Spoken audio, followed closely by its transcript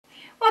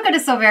Welcome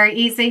to So Very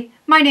Easy.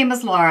 My name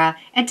is Laura,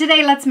 and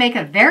today let's make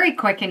a very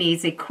quick and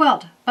easy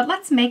quilt, but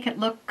let's make it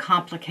look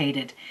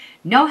complicated.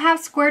 No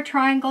half square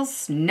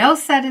triangles, no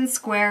set in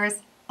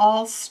squares,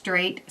 all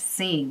straight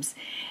seams.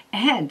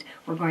 And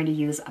we're going to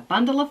use a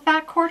bundle of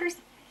fat quarters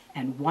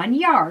and 1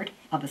 yard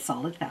of a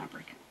solid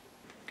fabric.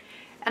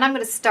 And I'm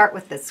going to start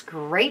with this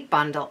great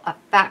bundle of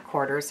fat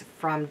quarters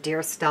from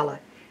Dear Stella.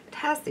 It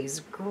has these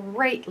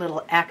great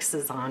little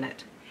X's on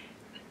it.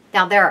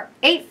 Now there are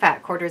 8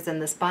 fat quarters in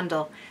this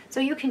bundle, so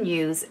you can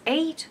use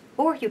 8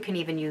 or you can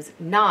even use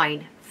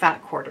 9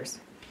 fat quarters.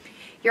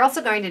 You're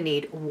also going to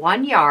need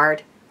 1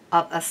 yard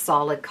of a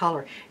solid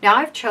color. Now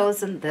I've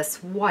chosen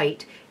this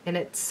white, and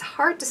it's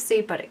hard to see,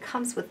 but it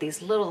comes with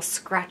these little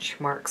scratch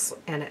marks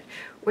in it,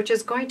 which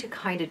is going to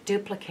kind of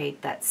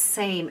duplicate that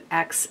same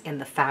X in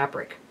the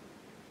fabric.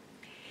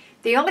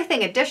 The only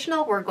thing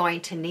additional we're going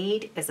to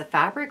need is a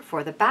fabric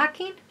for the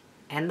backing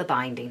and the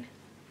binding.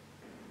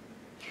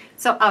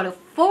 So out of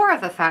 4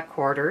 of the fat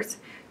quarters,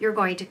 you're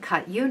going to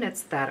cut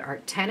units that are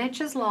 10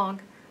 inches long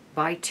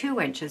by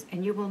 2 inches,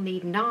 and you will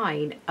need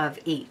 9 of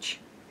each.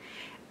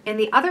 In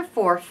the other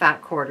 4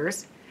 fat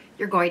quarters,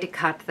 you're going to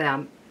cut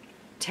them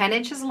 10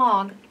 inches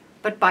long,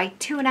 but by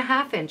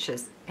 2.5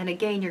 inches. And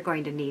again, you're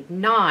going to need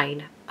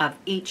 9 of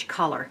each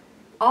color.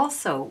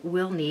 Also,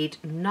 we'll need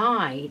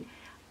 9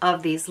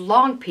 of these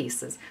long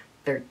pieces.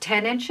 They're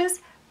 10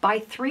 inches by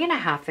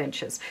 3.5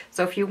 inches.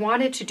 So if you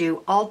wanted to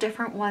do all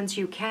different ones,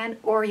 you can,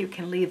 or you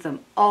can leave them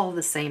all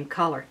the same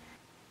color.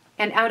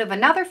 And out of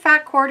another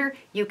fat quarter,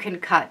 you can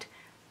cut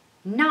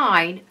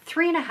 9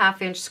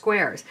 3.5 inch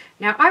squares.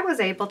 Now I was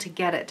able to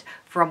get it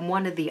from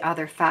one of the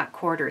other fat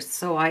quarters,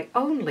 so I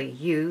only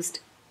used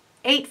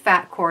 8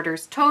 fat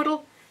quarters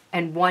total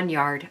and 1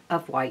 yard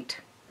of white.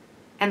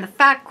 And the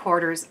fat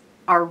quarters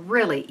are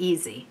really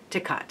easy to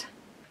cut.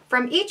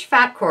 From each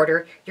fat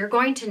quarter, you're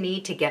going to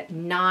need to get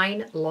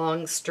 9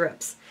 long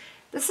strips.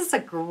 This is a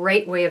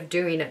great way of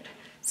doing it.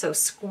 So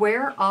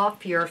square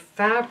off your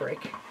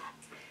fabric,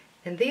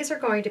 and these are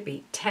going to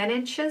be 10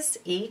 inches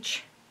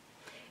each.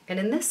 And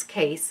in this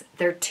case,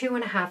 they're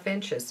 2.5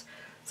 inches.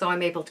 So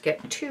I'm able to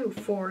get 2,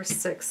 4,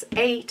 6,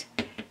 8,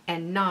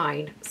 and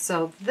 9.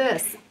 So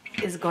this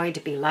is going to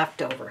be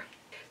leftover.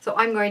 So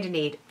I'm going to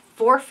need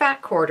 4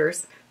 fat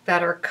quarters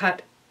that are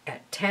cut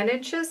at 10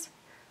 inches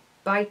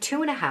by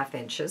 2.5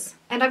 inches.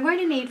 And I'm going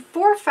to need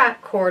 4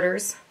 fat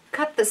quarters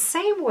cut the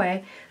same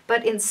way,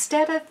 but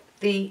instead of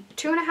the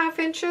 2.5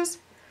 inches,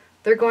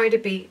 they're going to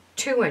be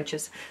 2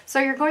 inches. So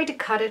you're going to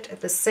cut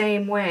it the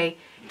same way,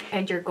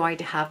 and you're going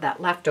to have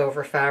that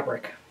leftover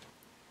fabric.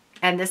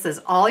 And this is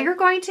all you're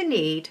going to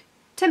need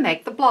to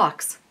make the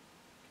blocks.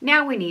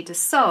 Now we need to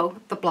sew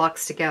the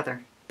blocks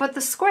together. Put the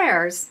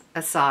squares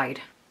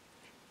aside.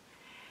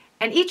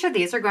 And each of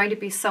these are going to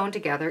be sewn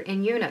together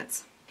in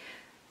units.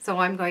 So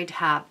I'm going to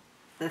have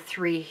the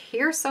 3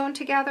 here sewn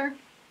together.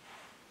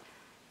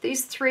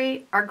 These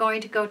 3 are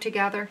going to go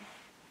together,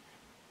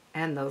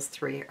 and those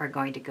 3 are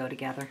going to go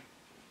together.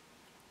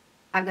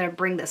 I'm going to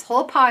bring this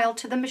whole pile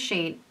to the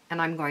machine, and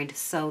I'm going to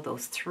sew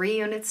those 3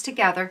 units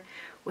together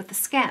with a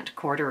scant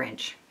 1/4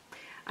 inch.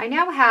 I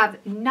now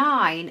have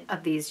 9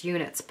 of these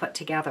units put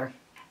together.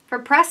 For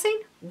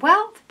pressing,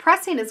 well,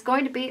 pressing is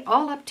going to be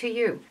all up to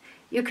you.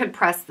 You can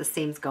press the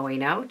seams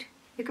going out.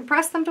 You can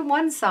press them to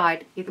one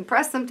side. You can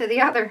press them to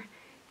the other.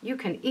 You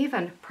can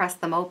even press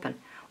them open.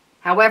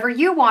 However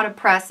you want to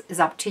press is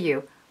up to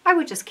you. I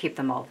would just keep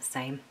them all the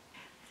same.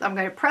 So I'm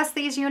going to press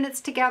these units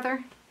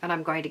together, and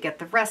I'm going to get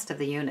the rest of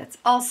the units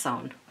all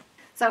sewn.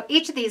 So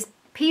each of these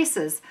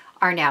pieces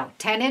are now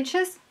 10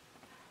 inches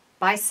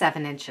by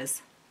 7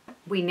 inches.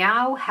 We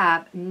now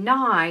have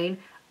 9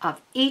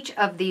 of each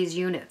of these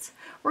units.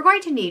 We're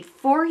going to need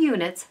 4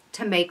 units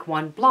to make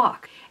 1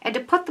 block. And to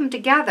put them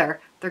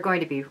together, they're going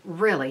to be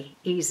really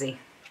easy.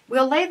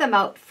 We'll lay them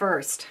out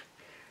first.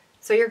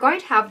 So you're going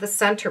to have the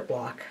center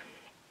block,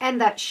 and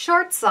that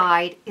short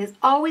side is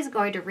always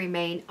going to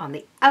remain on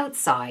the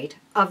outside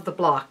of the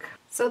block.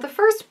 So the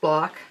first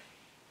block,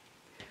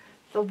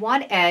 the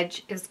one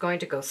edge is going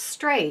to go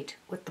straight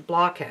with the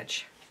block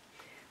edge,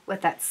 with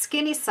that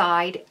skinny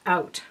side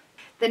out.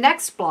 The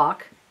next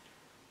block,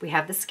 we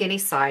have the skinny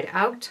side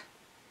out,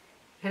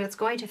 and it's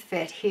going to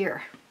fit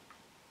here.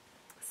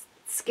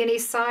 Skinny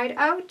side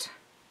out,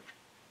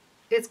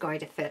 it's going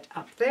to fit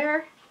up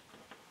there.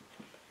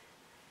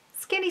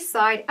 Skinny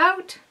side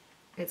out,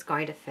 it's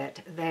going to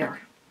fit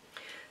there.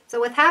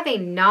 So with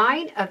having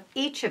 9 of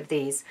each of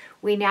these,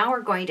 we now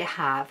are going to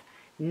have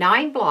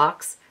 9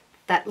 blocks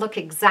that look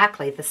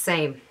exactly the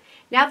same.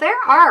 Now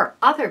there are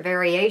other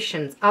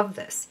variations of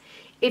this.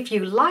 If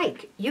you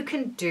like, you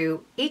can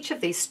do each of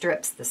these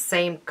strips the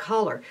same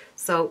color,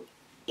 so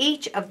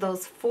each of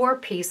those 4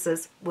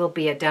 pieces will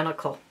be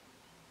identical.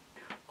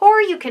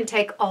 Or you can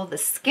take all the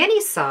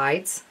skinny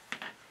sides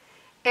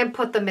and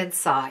put them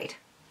inside.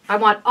 I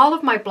want all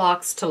of my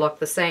blocks to look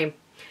the same.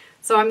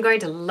 So I'm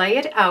going to lay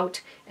it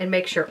out and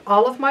make sure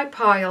all of my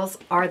piles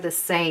are the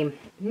same.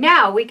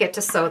 Now we get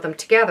to sew them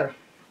together.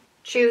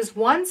 Choose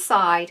one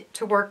side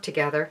to work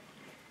together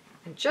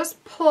and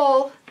just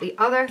pull the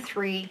other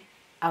 3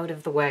 out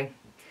of the way.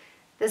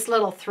 This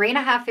little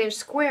 3.5-inch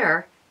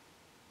square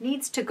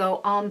needs to go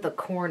on the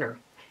corner.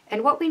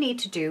 And what we need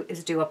to do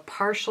is do a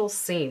partial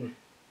seam.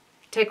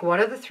 Take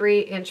one of the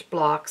 3-inch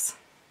blocks,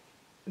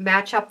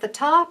 match up the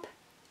top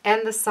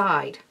and the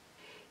side.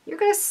 You're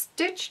going to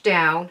stitch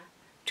down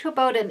to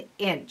about 1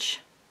 inch.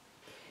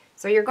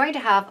 So you're going to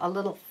have a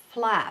little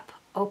flap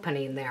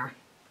opening there.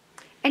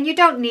 And you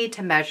don't need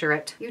to measure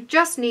it. You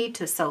just need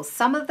to sew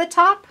some of the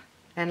top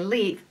and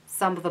leave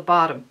some of the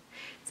bottom.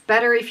 It's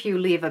better if you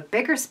leave a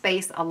bigger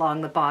space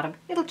along the bottom.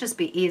 It'll just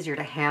be easier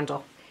to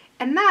handle.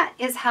 And that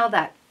is how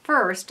that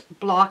first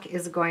block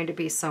is going to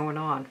be sewn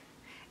on.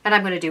 And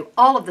I'm going to do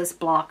all of this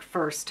block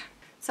first.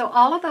 So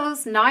all of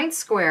those 9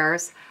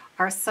 squares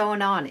are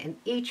sewn on, and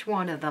each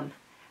one of them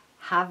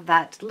have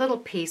that little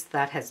piece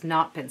that has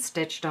not been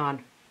stitched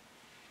on.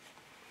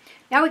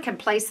 Now we can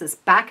place this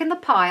back in the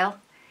pile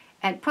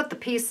and put the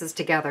pieces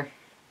together.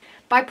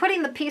 By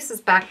putting the pieces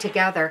back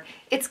together,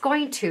 it's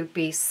going to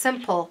be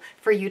simple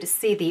for you to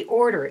see the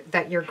order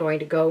that you're going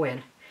to go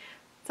in.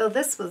 So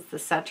this was the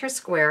center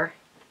square,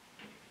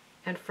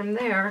 and from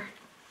there,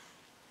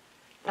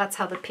 that's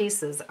how the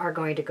pieces are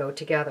going to go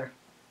together.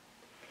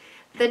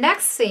 The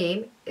next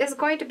seam is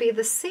going to be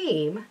the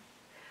seam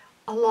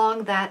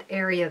along that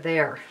area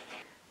there.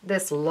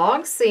 This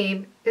long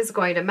seam is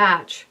going to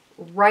match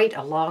right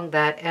along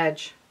that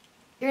edge.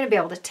 You're going to be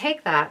able to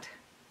take that,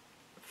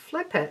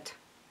 flip it,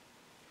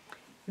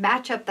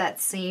 match up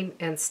that seam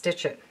and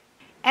stitch it.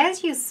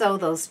 As you sew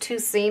those 2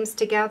 seams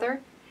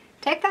together,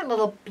 take that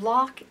little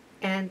block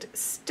and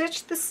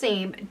stitch the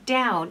seam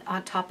down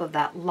on top of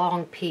that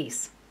long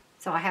piece.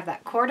 So I have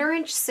that 1/4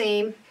 inch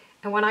seam,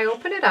 and when I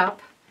open it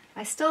up,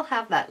 I still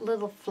have that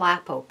little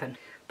flap open,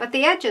 but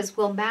the edges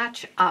will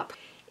match up.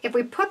 If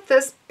we put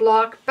this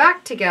block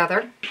back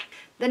together,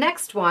 the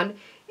next one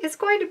is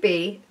going to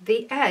be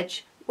the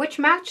edge which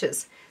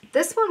matches.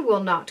 This one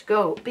will not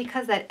go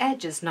because that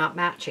edge is not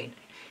matching,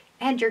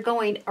 and you're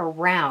going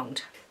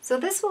around. So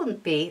this will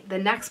be the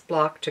next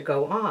block to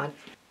go on.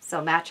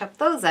 So match up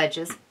those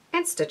edges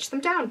and stitch them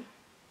down.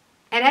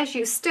 And as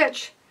you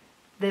stitch,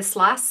 this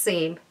last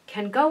seam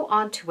can go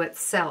onto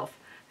itself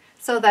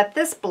so that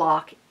this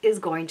block is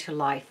going to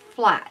lie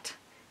flat,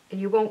 and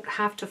you won't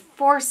have to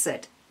force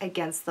it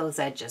against those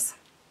edges.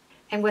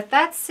 And with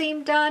that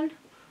seam done,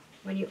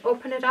 when you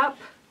open it up,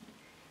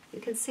 you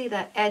can see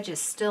that edge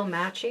is still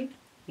matching.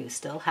 You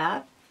still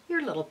have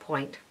your little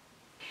point.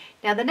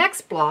 Now the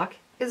next block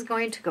is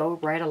going to go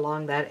right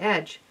along that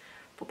edge,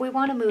 but we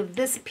want to move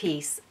this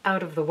piece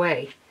out of the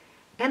way.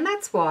 And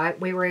that's why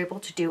we were able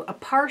to do a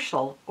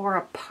partial or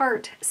a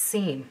part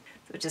seam.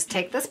 So just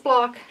take this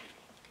block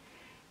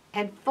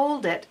and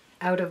fold it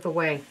out of the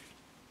way.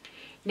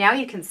 Now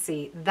you can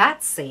see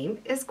that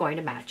seam is going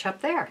to match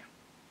up there.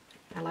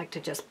 I like to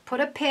just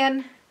put a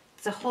pin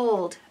to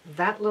hold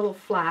that little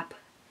flap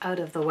out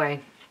of the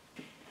way.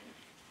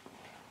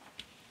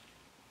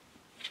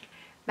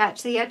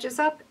 Match the edges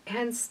up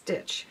and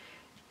stitch.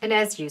 And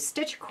as you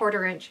stitch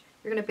 1/4 inch,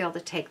 you're going to be able to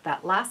take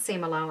that last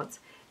seam allowance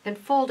and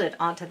fold it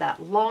onto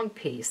that long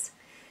piece.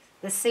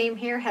 The seam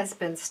here has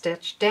been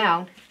stitched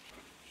down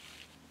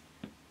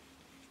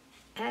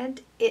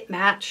and it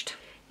matched.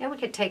 Now we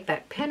can take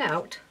that pin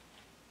out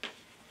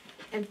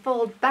and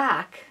fold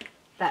back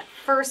that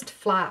first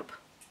flap.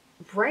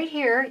 Right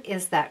here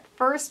is that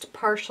first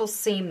partial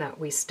seam that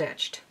we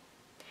stitched.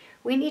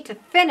 We need to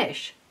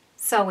finish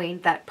sewing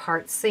that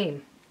part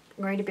seam.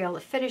 We're going to be able to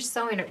finish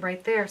sewing it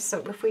right there, so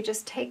if we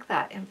just take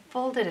that and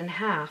fold it in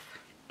half,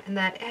 and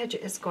that edge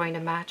is going to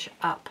match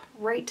up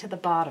right to the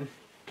bottom.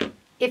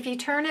 If you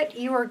turn it,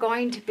 you are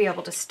going to be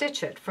able to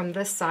stitch it from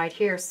this side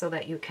here so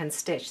that you can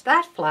stitch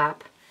that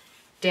flap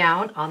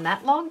down on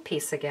that long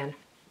piece again.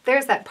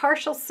 There's that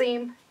partial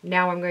seam.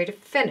 Now I'm going to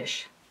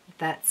finish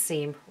that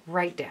seam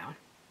right down.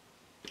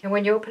 And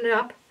when you open it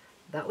up,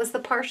 that was the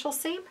partial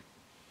seam,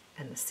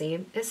 and the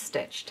seam is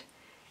stitched.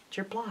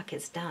 Your block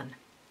is done.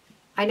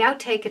 I now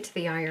take it to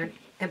the iron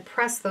and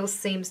press those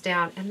seams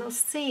down, and those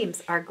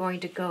seams are going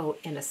to go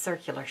in a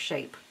circular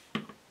shape.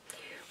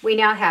 We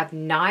now have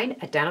 9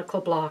 identical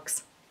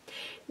blocks.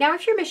 Now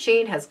if your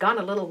machine has gone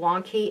a little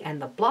wonky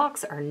and the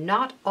blocks are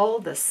not all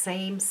the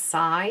same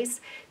size,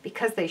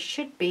 because they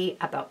should be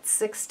about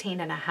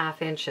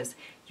 16.5 inches,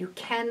 you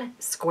can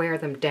square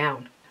them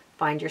down.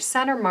 Find your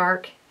center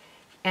mark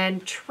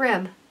and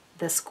trim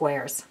the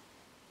squares.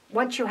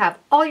 Once you have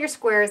all your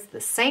squares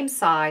the same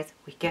size,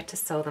 we get to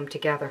sew them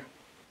together.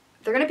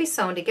 They're going to be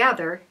sewn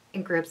together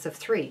in groups of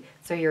 3.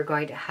 So you're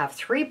going to have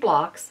 3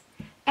 blocks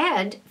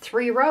and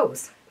 3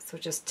 rows. So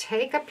just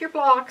take up your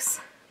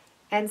blocks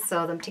and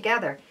sew them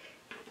together.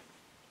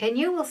 And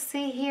you will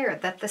see here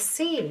that the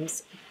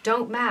seams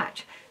don't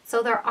match.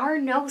 So there are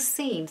no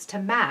seams to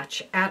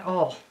match at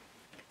all.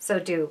 So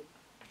do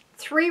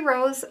 3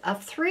 rows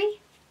of 3,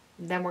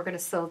 then we're going to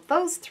sew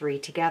those 3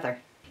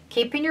 together,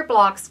 keeping your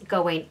blocks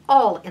going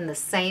all in the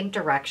same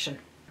direction.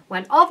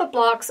 When all the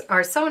blocks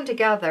are sewn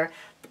together,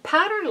 the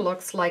pattern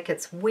looks like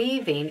it's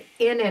weaving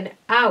in and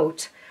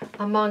out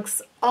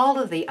amongst all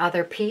of the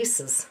other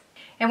pieces.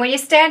 And when you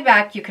stand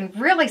back, you can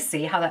really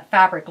see how that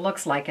fabric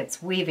looks like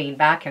it's weaving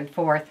back and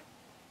forth.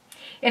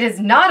 It is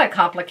not a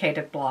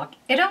complicated block.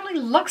 It only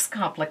looks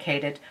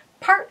complicated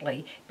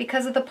partly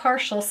because of the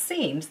partial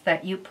seams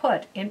that you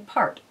put in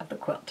part of the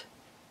quilt.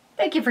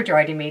 Thank you for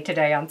joining me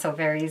today on Sew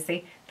Very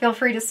Easy. Feel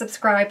free to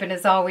subscribe, and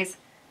as always,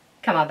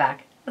 come on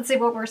back. Let's see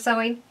what we're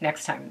sewing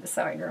next time in the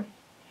sewing room.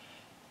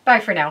 Bye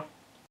for now.